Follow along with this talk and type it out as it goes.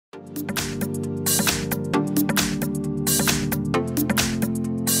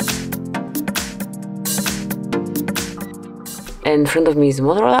In front of me is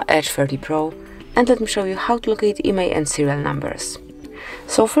Motorola Edge 30 Pro, and let me show you how to locate IMEI and serial numbers.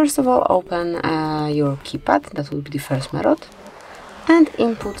 So first of all, open your keypad, that will be the first method, and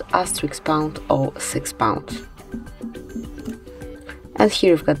input *pound or £6. And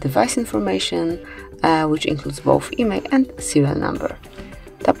here you've got device information, which includes both IMEI and serial number.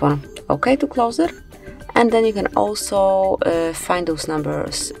 Tap on OK to close it, and then you can also find those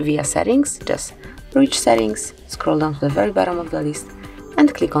numbers via settings. Just reach settings, scroll down to the very bottom of the list,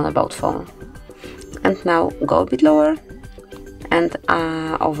 and click on About Phone. And now go a bit lower, and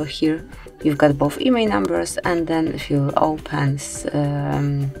over here you've got both IMEI numbers, and then if you open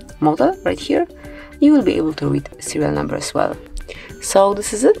model right here, you will be able to read serial number as well. So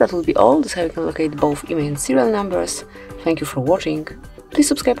this is it, that will be all. This is how you can locate both IMEI and serial numbers. Thank you for watching. Please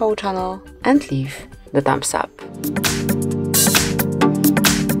subscribe our channel and leave the thumbs up.